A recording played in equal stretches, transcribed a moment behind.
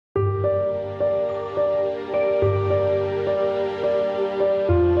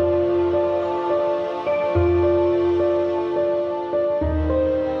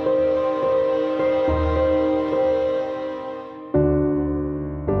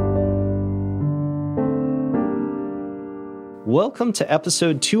Welcome to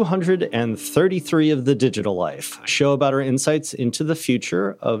episode 233 of The Digital Life, a show about our insights into the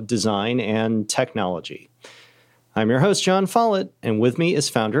future of design and technology. I'm your host, John Follett, and with me is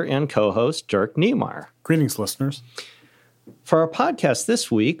founder and co-host Dirk Niemeyer. Greetings, listeners. For our podcast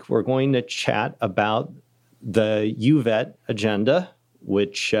this week, we're going to chat about the Juvet Agenda,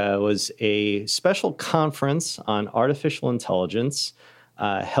 which was a special conference on artificial intelligence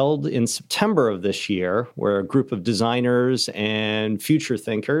held in September of this year, where a group of designers and future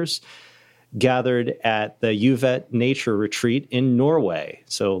thinkers gathered at the Juvet Nature Retreat in Norway.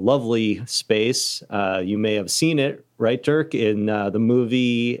 So lovely space. You may have seen it, right, Dirk, in the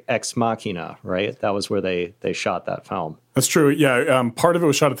movie Ex Machina, right? That was where they shot that film. That's true. Yeah, part of it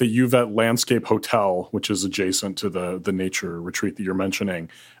was shot at the Juvet Landscape Hotel, which is adjacent to the nature retreat that you're mentioning.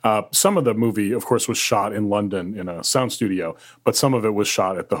 Some of the movie, of course, was shot in London in a sound studio, but some of it was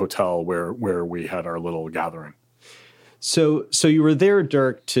shot at the hotel where we had our little gathering. So you were there,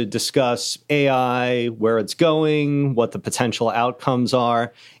 Dirk, to discuss AI, where it's going, what the potential outcomes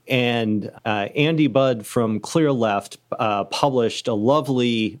are. And Andy Budd from Clear Left published a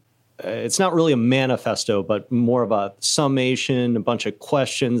lovely, it's not really a manifesto, but more of a summation, a bunch of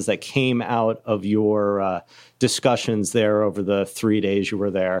questions that came out of your discussions there over the 3 days you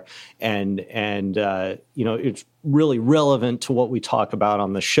were there. And it's really relevant to what we talk about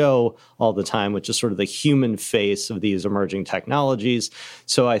on the show all the time, which is sort of the human face of these emerging technologies.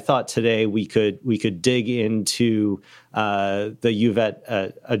 So I thought today we could dig into the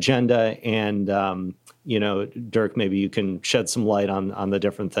Juvet Agenda and Dirk, maybe you can shed some light on the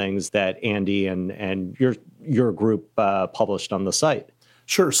different things that Andy and your group published on the site.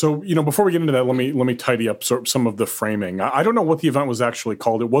 Sure. So, before we get into that, let me tidy up some of the framing. I don't know what the event was actually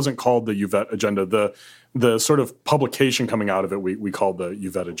called. It wasn't called the Juvet Agenda. The sort of publication coming out of it, we called the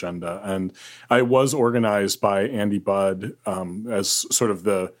Juvet Agenda. And it was organized by Andy Budd as sort of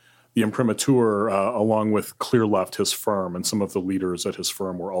the imprimatur, along with Clear Left, his firm, and some of the leaders at his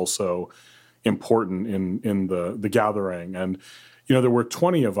firm were also important in the gathering. And, there were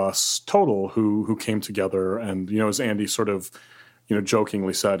 20 of us total who came together. And, as Andy sort of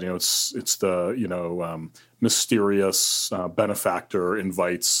jokingly said, it's the mysterious benefactor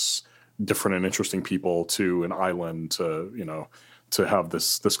invites different and interesting people to an island to have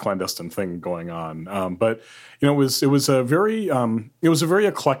this clandestine thing going on. But it was a very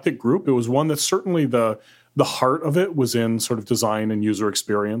eclectic group. It was one that certainly the heart of it was in sort of design and user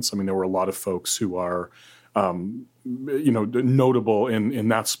experience. I mean, there were a lot of folks who are notable in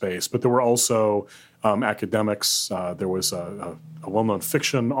that space, but there were also academics. There was a well-known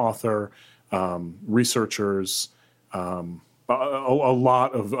fiction author, researchers, a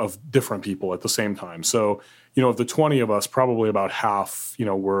lot of different people at the same time. So, of the 20 of us, probably about half,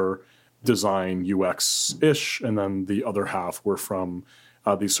 were design UX-ish, and then the other half were from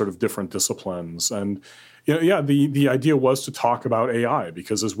these sort of different disciplines. And, the idea was to talk about AI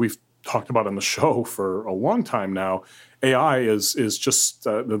because, as we've talked about on the show for a long time now, AI is just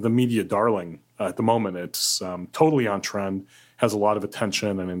the media darling at the moment. It's totally on trend, has a lot of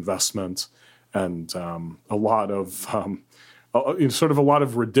attention and investment, and a lot of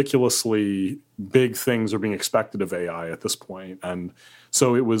ridiculously big things are being expected of AI at this point. And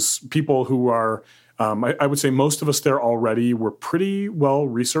so it was people who are, I would say most of us there already were pretty well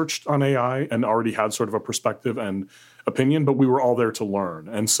researched on AI and already had sort of a perspective and opinion, but we were all there to learn.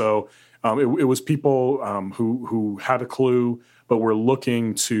 And so it was people who had a clue, but were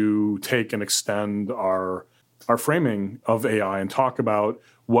looking to take and extend our framing of AI and talk about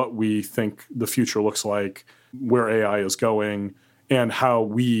what we think the future looks like, where AI is going, and how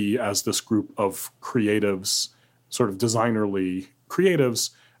we, as this group of creatives, sort of designerly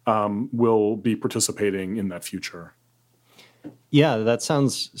creatives, will be participating in that future. Yeah, that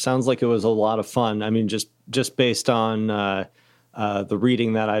sounds like it was a lot of fun. I mean, just based on the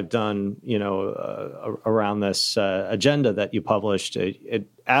reading that I've done, around this agenda that you published, it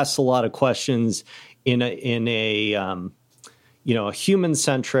asks a lot of questions in a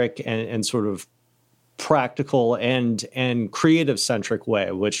human-centric and sort of practical and creative-centric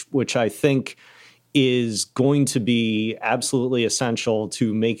way, which I think is going to be absolutely essential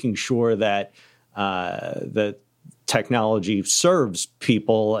to making sure that that technology serves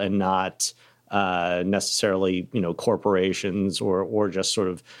people and not necessarily, corporations or just sort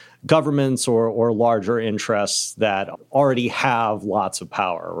of governments or larger interests that already have lots of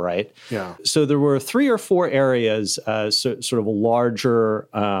power, right? Yeah. So there were 3 or 4 areas, sort of larger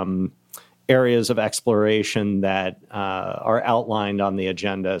areas of exploration that are outlined on the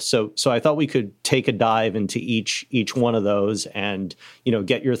agenda. So I thought we could take a dive into each one of those and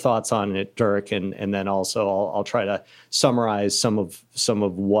get your thoughts on it, Dirk, and then also I'll try to summarize some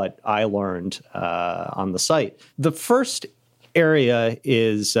of what I learned on the site. The first area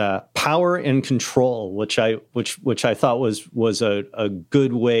is power and control, which I thought was a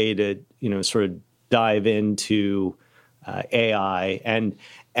good way to sort of dive into AI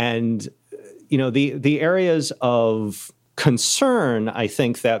and the areas of concern I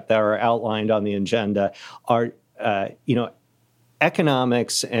think that are outlined on the agenda are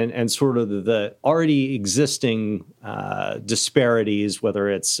economics and sort of the already existing disparities, whether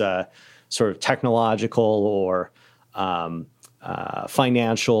it's sort of technological or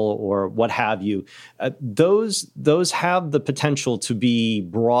financial or what have you. Those have the potential to be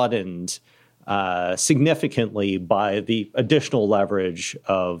broadened significantly by the additional leverage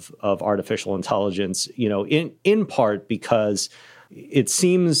of artificial intelligence, in part because it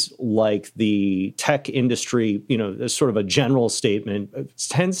seems like the tech industry, as sort of a general statement,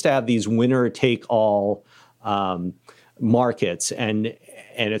 tends to have these winner-take-all markets, and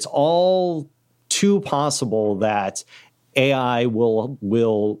it's all too possible that AI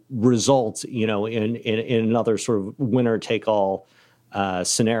will result, in another sort of winner-take-all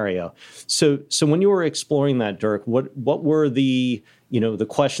scenario. So when you were exploring that, Dirk, what were the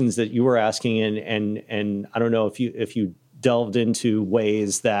questions that you were asking, and I don't know if you delved into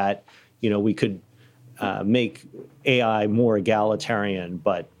ways that we could make AI more egalitarian,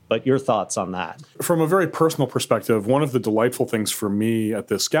 but your thoughts on that? From a very personal perspective, one of the delightful things for me at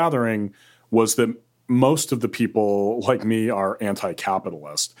this gathering was that most of the people like me are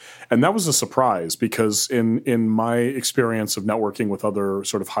anti-capitalist. And that was a surprise because in my experience of networking with other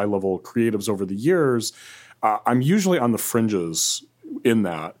sort of high-level creatives over the years, I'm usually on the fringes in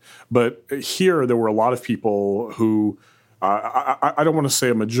that. But here there were a lot of people who, I don't want to say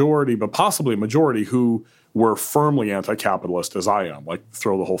a majority, but possibly a majority who were firmly anti-capitalist as I am, like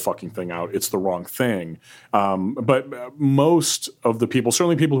throw the whole fucking thing out. It's the wrong thing. But most of the people,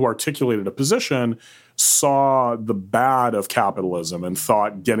 certainly people who articulated a position, saw the bad of capitalism and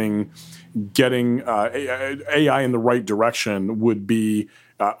thought getting AI in the right direction would be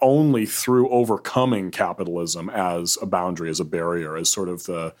only through overcoming capitalism as a boundary, as a barrier, as sort of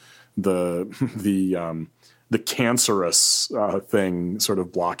the cancerous thing sort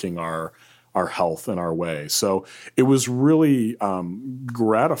of blocking our health and our way. So it was really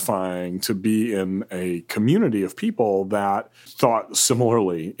gratifying to be in a community of people that thought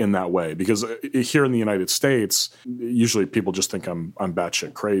similarly in that way. Because here in the United States, usually people just think I'm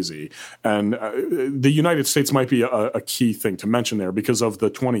batshit crazy. And the United States might be a key thing to mention there, because of the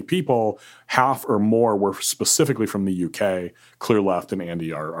 20 people, half or more were specifically from the UK. Clear Left and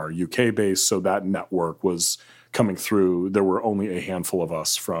Andy are UK based, so that network was coming through. There were only a handful of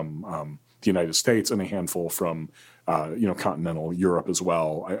us from the United States and a handful from continental Europe as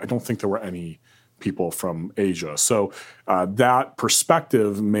well. I don't think there were any people from Asia. So that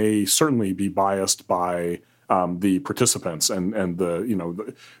perspective may certainly be biased by the participants and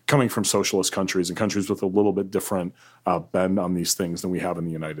the coming from socialist countries and countries with a little bit different bend on these things than we have in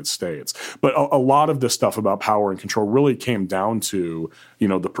the United States. But a lot of this stuff about power and control really came down to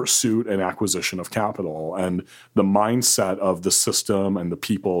the pursuit and acquisition of capital and the mindset of the system and the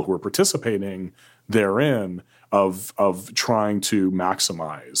people who are participating therein of trying to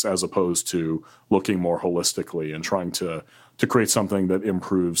maximize as opposed to looking more holistically and trying to create something that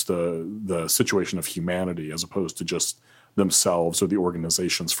improves the situation of humanity as opposed to just themselves or the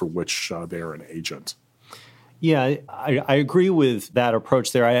organizations for which they are an agent. Yeah, I agree with that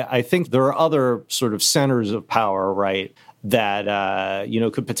approach there. I think there are other sort of centers of power, right, that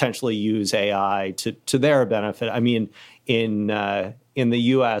could potentially use AI to their benefit. I mean, in the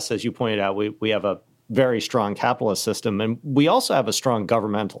U.S., as you pointed out, we have a very strong capitalist system, and we also have a strong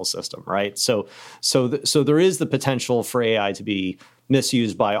governmental system, right? So there is the potential for AI to be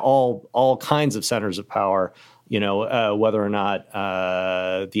misused by all kinds of centers of power. Whether or not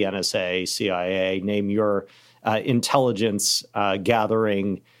the NSA, CIA, name your intelligence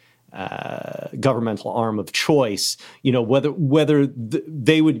gathering governmental arm of choice, whether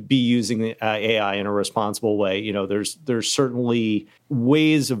they would be using AI in a responsible way. There's certainly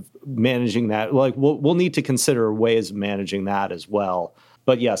ways of managing that. Like we'll need to consider ways of managing that as well.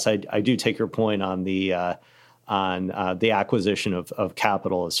 But yes, I do take your point on the acquisition of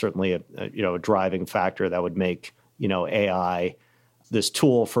capital is certainly a driving factor that would make AI this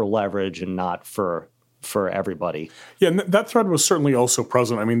tool for leverage and not for everybody. Yeah, and that thread was certainly also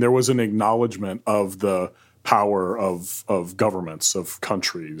present. I mean, there was an acknowledgement of the power of governments, of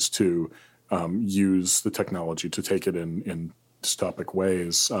countries to use the technology to take it in dystopic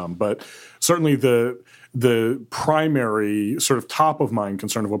ways. But certainly the primary sort of top of mind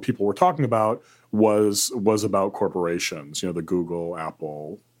concern of what people were talking about was about corporations, the Google,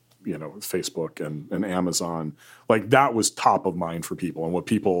 Apple, Facebook and Amazon. Like that was top of mind for people, and what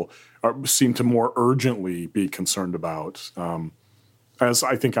people seem to more urgently be concerned about, as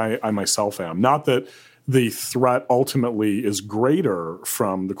I think I myself am. Not that the threat ultimately is greater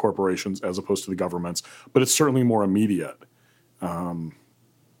from the corporations as opposed to the governments, but it's certainly more immediate.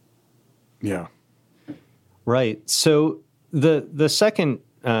 Yeah. Right. So the second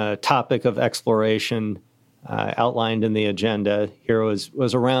topic of exploration outlined in the agenda here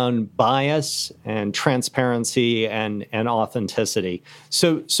was around bias and transparency and authenticity.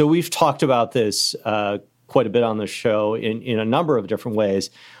 So we've talked about this quite a bit on the show in a number of different ways,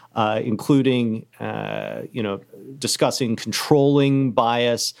 including discussing controlling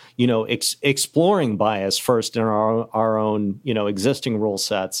bias, exploring bias first in our own existing rule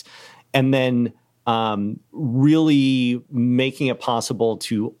sets, and then really making it possible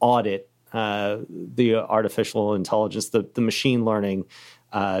to audit the artificial intelligence, the machine learning,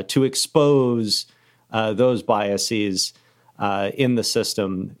 to expose those biases in the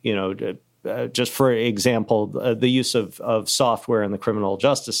system. Just for example, the use of software in the criminal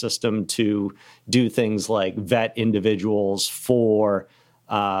justice system to do things like vet individuals for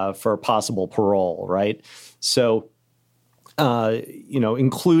possible parole, right? So,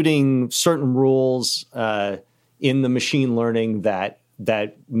 including certain rules in the machine learning that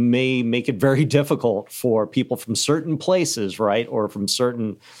may make it very difficult for people from certain places, right, or from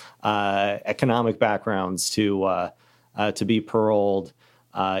certain economic backgrounds to be paroled.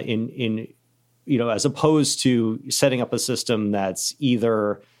 As opposed to setting up a system that's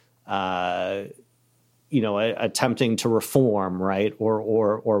either, attempting to reform, right,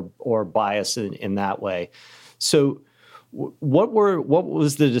 or bias in that way. So, what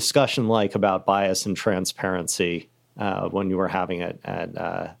was the discussion like about bias and transparency when you were having it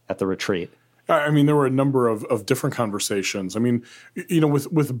at the retreat? I mean, there were a number of different conversations. I mean,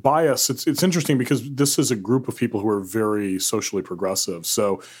 with bias, it's interesting because this is a group of people who are very socially progressive.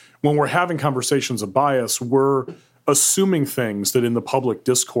 So when we're having conversations of bias, we're assuming things that in the public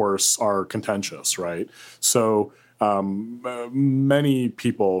discourse are contentious, right? So many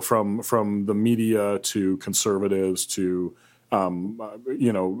people from the media to conservatives to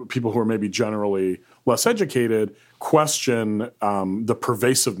people who are maybe generally less educated question the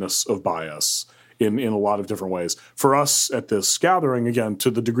pervasiveness of bias in a lot of different ways. For us at this gathering, again, to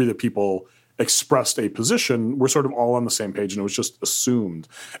the degree that people expressed a position, we're sort of all on the same page, and it was just assumed.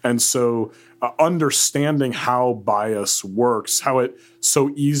 And so understanding how bias works, how it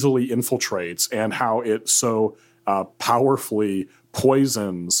so easily infiltrates, and how it so powerfully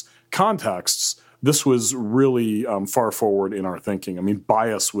poisons contexts, this was really far forward in our thinking. I mean,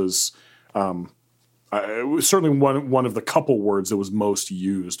 bias was certainly one of the couple words that was most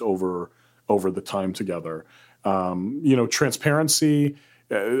used over the time together. Transparency,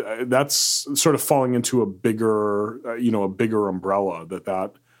 that's sort of falling into a bigger umbrella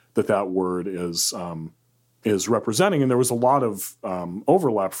that word is representing. And there was a lot of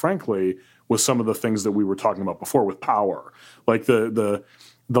overlap, frankly, with some of the things that we were talking about before with power. Like the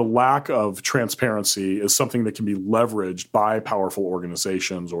lack of transparency is something that can be leveraged by powerful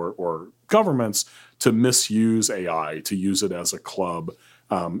organizations or governments to misuse AI, to use it as a club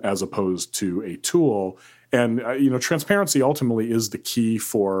as opposed to a tool. And transparency ultimately is the key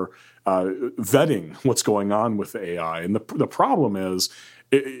for vetting what's going on with the AI. And the problem is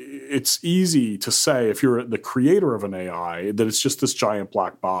it's easy to say if you're the creator of an AI that it's just this giant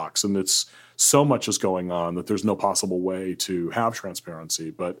black box and it's so much is going on that there's no possible way to have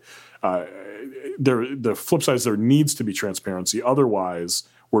transparency. But the flip side is there needs to be transparency. Otherwise,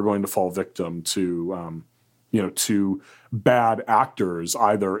 we're going to fall victim to bad actors,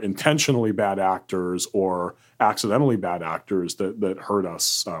 either intentionally bad actors or accidentally bad actors that hurt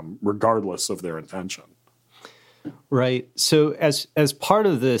us, regardless of their intention. Right. So as part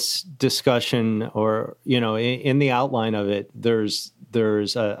of this discussion, or in the outline of it, there's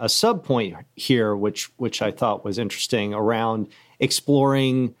a sub point here which I thought was interesting around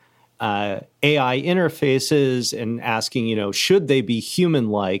exploring AI interfaces and asking, should they be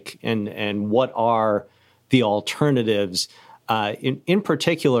human-like, and what are the alternatives? In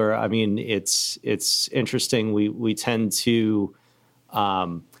particular, I mean, it's interesting. We tend to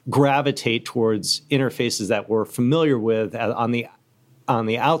gravitate towards interfaces that we're familiar with on the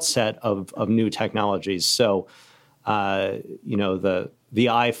outset of new technologies. So, the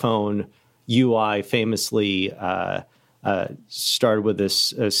iPhone UI famously started with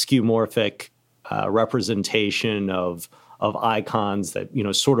this skeuomorphic representation of icons that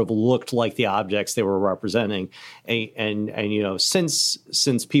sort of looked like the objects they were representing, and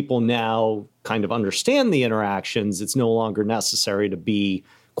since people now kind of understand the interactions, it's no longer necessary to be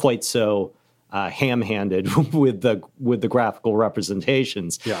quite so ham-handed with the graphical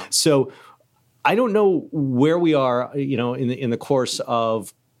representations. Yeah. So I don't know where we are, in the course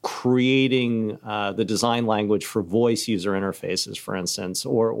of creating the design language for voice user interfaces, for instance,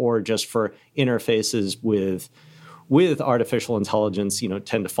 or just for interfaces with artificial intelligence,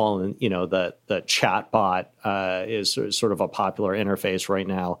 tend to fall in, the chatbot is sort of a popular interface right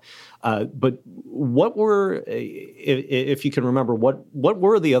now. But what were, if you can remember, what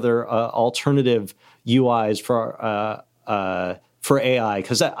were the other alternative UIs for AI?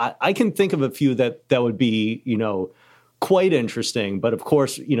 Because I can think of a few that would be, quite interesting. But of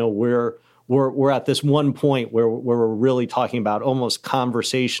course, we're at this one point where we're really talking about almost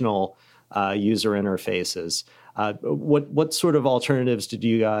conversational user interfaces. What sort of alternatives did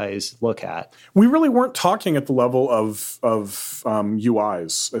you guys look at? We really weren't talking at the level of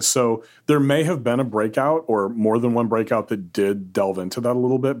UIs. So there may have been a breakout or more than one breakout that did delve into that a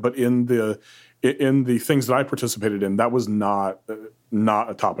little bit. But in the things that I participated in, that was not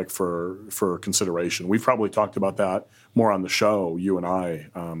a topic for consideration. We've probably talked about that more on the show, you and I.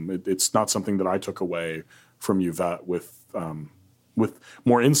 It's not something that I took away from Juvet with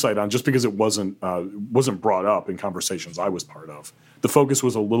more insight on, just because it wasn't brought up in conversations I was part of. The focus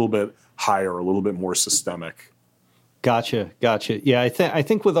was a little bit higher, a little bit more systemic. Gotcha. Yeah, I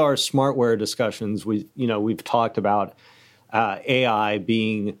think with our smartware discussions, we've talked about AI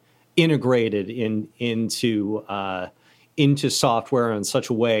being integrated into software in such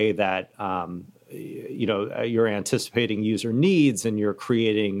a way that you're anticipating user needs and you're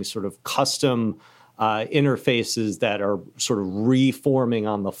creating sort of custom interfaces that are sort of reforming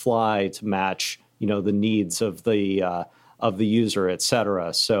on the fly to match the needs of the user, et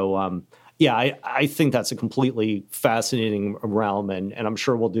cetera. So I think that's a completely fascinating realm, and I'm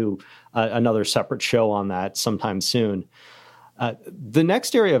sure we'll do another separate show on that sometime soon. The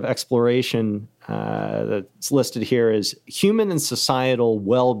next area of exploration that's listed here is human and societal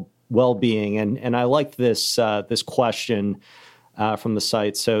well-being, and I like this question from the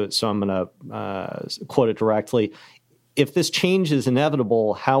site, so I'm going to quote it directly. If this change is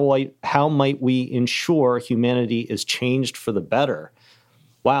inevitable, how might we ensure humanity is changed for the better?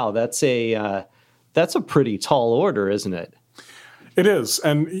 Wow, that's a pretty tall order, isn't it? It is,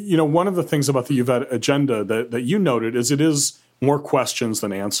 and one of the things about the Juvet agenda that you noted is it is more questions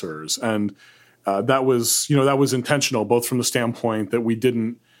than answers, and that was intentional, both from the standpoint that we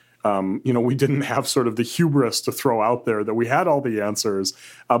didn't have sort of the hubris to throw out there that we had all the answers,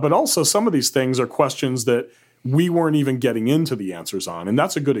 but also some of these things are questions that we weren't even getting into the answers on, and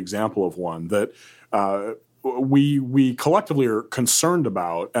that's a good example of one that we collectively are concerned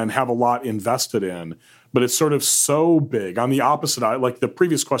about and have a lot invested in, but it's sort of so big. On the opposite, like the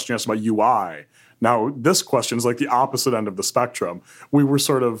previous question asked about UI. Now, this question is like the opposite end of the spectrum. We were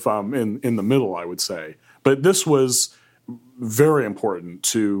sort of in the middle, I would say. But this was very important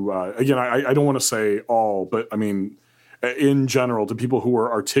to, again, I don't want to say all, but I mean, in general, to people who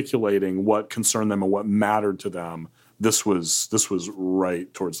were articulating what concerned them and what mattered to them, this was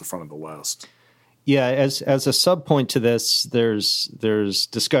right towards the front of the list. Yeah, as a subpoint to this, there's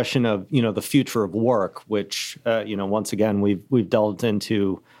discussion of the future of work, which once again we've delved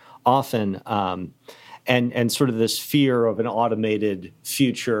into often, and sort of this fear of an automated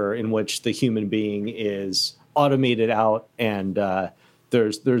future in which the human being is automated out, and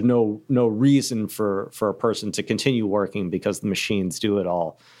there's no reason for a person to continue working because the machines do it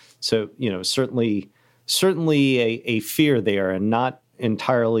all. So certainly a fear there, and not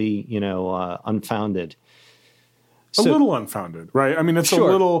entirely unfounded. A little unfounded, right? I mean, it's sure.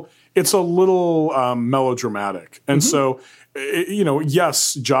 a little melodramatic, and so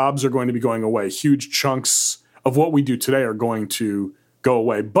yes, jobs are going to be going away. Huge chunks of what we do today are going to go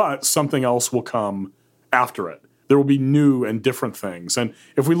away, but something else will come after it. There will be new and different things. And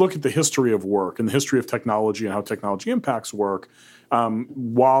if we look at the history of work and the history of technology and how technology impacts work,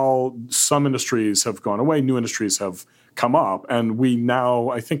 while some industries have gone away, new industries have come up. And we now,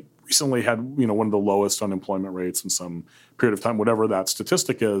 I think, recently had one of the lowest unemployment rates in some period of time, whatever that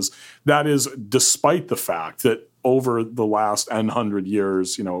statistic is. That is despite the fact that over the last 100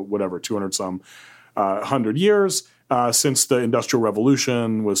 years, 200 some 100 years, since the Industrial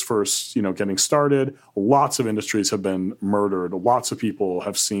Revolution was first, getting started, lots of industries have been murdered. Lots of people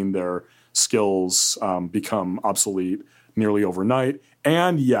have seen their skills become obsolete nearly overnight.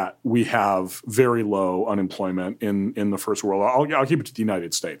 And yet we have very low unemployment in the first world. I'll keep it to the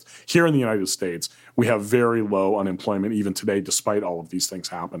United States. Here in the United States, we have very low unemployment even today, despite all of these things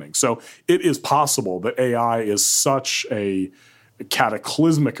happening. So it is possible that AI is such a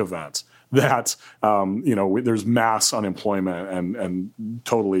cataclysmic event that there's mass unemployment and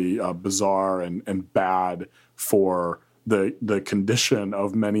totally bizarre and bad for the condition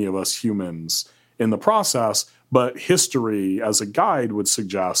of many of us humans in the process. But history as a guide would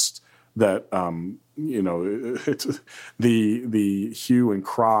suggest that the hue and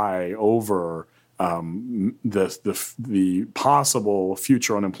cry over the possible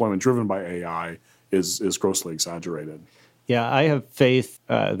future unemployment driven by AI is grossly exaggerated. Yeah, I have faith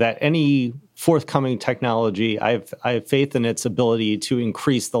that any forthcoming technology, I have faith in its ability to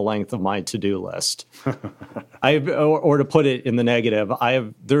increase the length of my to-do list. Or to put it in the negative,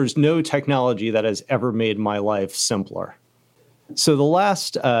 there's no technology that has ever made my life simpler. So the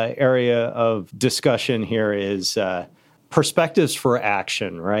last area of discussion here is perspectives for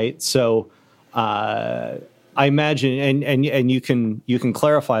action, right? So I imagine, and you can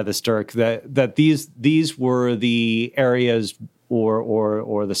clarify this, Dirk, that these were the areas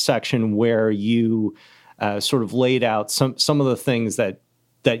or the section where you sort of laid out some of the things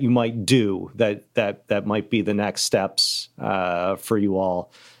that you might do that might be the next steps for you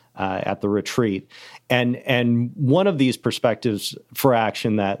all at the retreat, and one of these perspectives for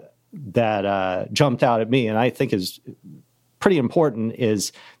action that jumped out at me, and I think is pretty important,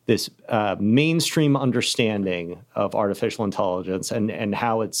 is this mainstream understanding of artificial intelligence and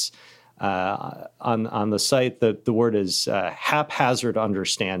how it's on the site. The word is haphazard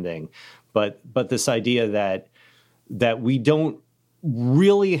understanding, but this idea that we don't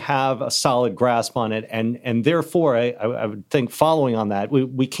really have a solid grasp on it, and therefore I would think following on that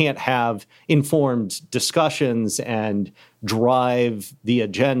we can't have informed discussions and drive the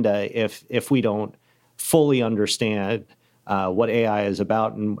agenda if we don't fully understand what AI is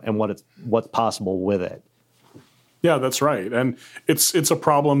about and what's possible with it. Yeah, that's right. And it's a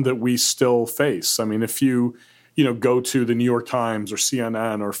problem that we still face. I mean, if you go to the New York Times or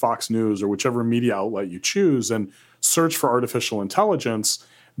CNN or Fox News or whichever media outlet you choose and search for artificial intelligence,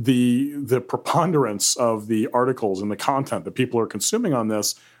 the preponderance of the articles and the content that people are consuming on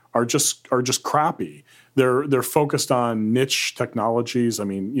this are just crappy. They're focused on niche technologies. I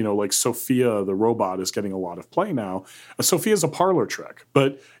mean, like Sophia, the robot, is getting a lot of play now. Sophia is a parlor trick,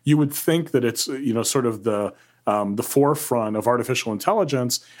 but you would think that it's sort of the forefront of artificial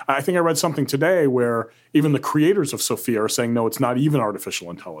intelligence. I think I read something today where even the creators of Sophia are saying, no, it's not even artificial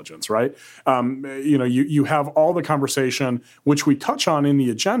intelligence, right? You have all the conversation, which we touch on in the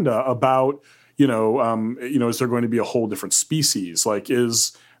agenda, about, is there going to be a whole different species? Like,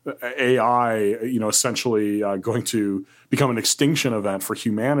 is AI, essentially going to become an extinction event for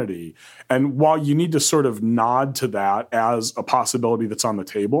humanity? And while you need to sort of nod to that as a possibility that's on the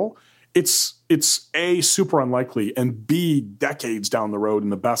table, it's A, super unlikely, and B, decades down the road in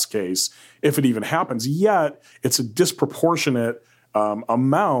the best case, if it even happens. Yet it's a disproportionate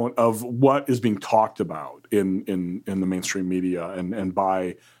amount of what is being talked about in the mainstream media and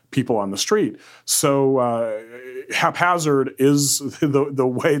by people on the street. So haphazard is the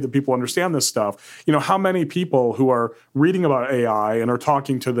way that people understand this stuff. How many people who are reading about AI and are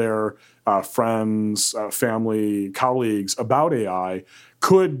talking to their friends, family, colleagues about AI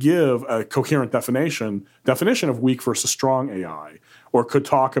could give a coherent definition of weak versus strong AI, or could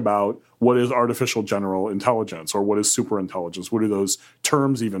talk about what is artificial general intelligence or what is superintelligence. What do those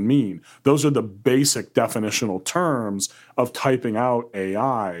terms even mean? Those are the basic definitional terms of typing out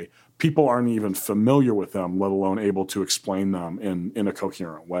AI. People aren't even familiar with them, let alone able to explain them in a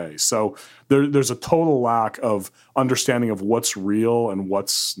coherent way. So there's a total lack of understanding of what's real and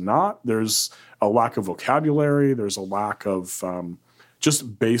what's not. There's a lack of vocabulary. There's a lack of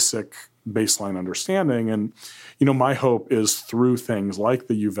just basic baseline understanding. And, my hope is through things like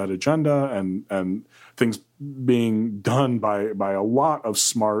the Juvet Agenda and things being done by a lot of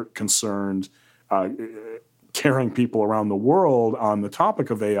smart, concerned, caring people around the world on the topic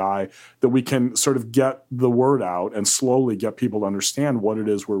of AI, that we can sort of get the word out and slowly get people to understand what it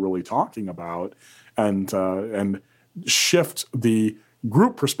is we're really talking about, and shift the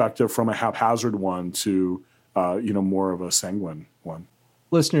group perspective from a haphazard one to more of a sanguine one.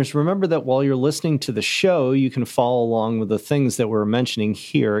 Listeners, remember that while you're listening to the show, you can follow along with the things that we're mentioning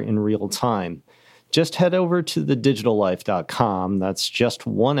here in real time. Just head over to thedigitallife.com, that's just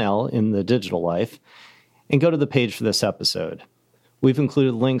one L in The Digital Life, and go to the page for this episode. We've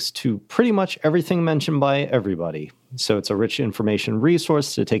included links to pretty much everything mentioned by everybody. So it's a rich information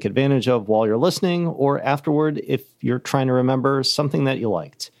resource to take advantage of while you're listening or afterward if you're trying to remember something that you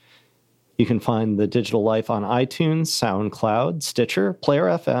liked. You can find The Digital Life on iTunes, SoundCloud, Stitcher, Player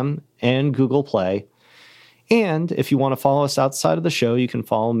FM, and Google Play. And if you want to follow us outside of the show, you can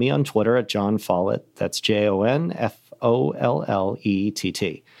follow me on Twitter at John Follett. That's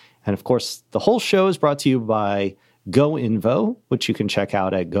JONFOLLETT. And of course, the whole show is brought to you by GoInvo, which you can check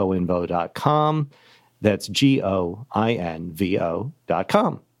out at goinvo.com. That's GOINVO.com.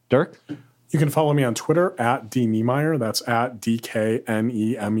 Dirk? You can follow me on Twitter at DNiemeyer. That's at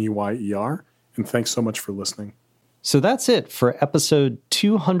DKNEMEYER. And thanks so much for listening. So that's it for episode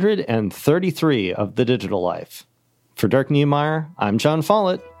 233 of The Digital Life. For Dirk Niemeyer, I'm John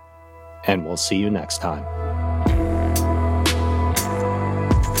Follett, and we'll see you next time.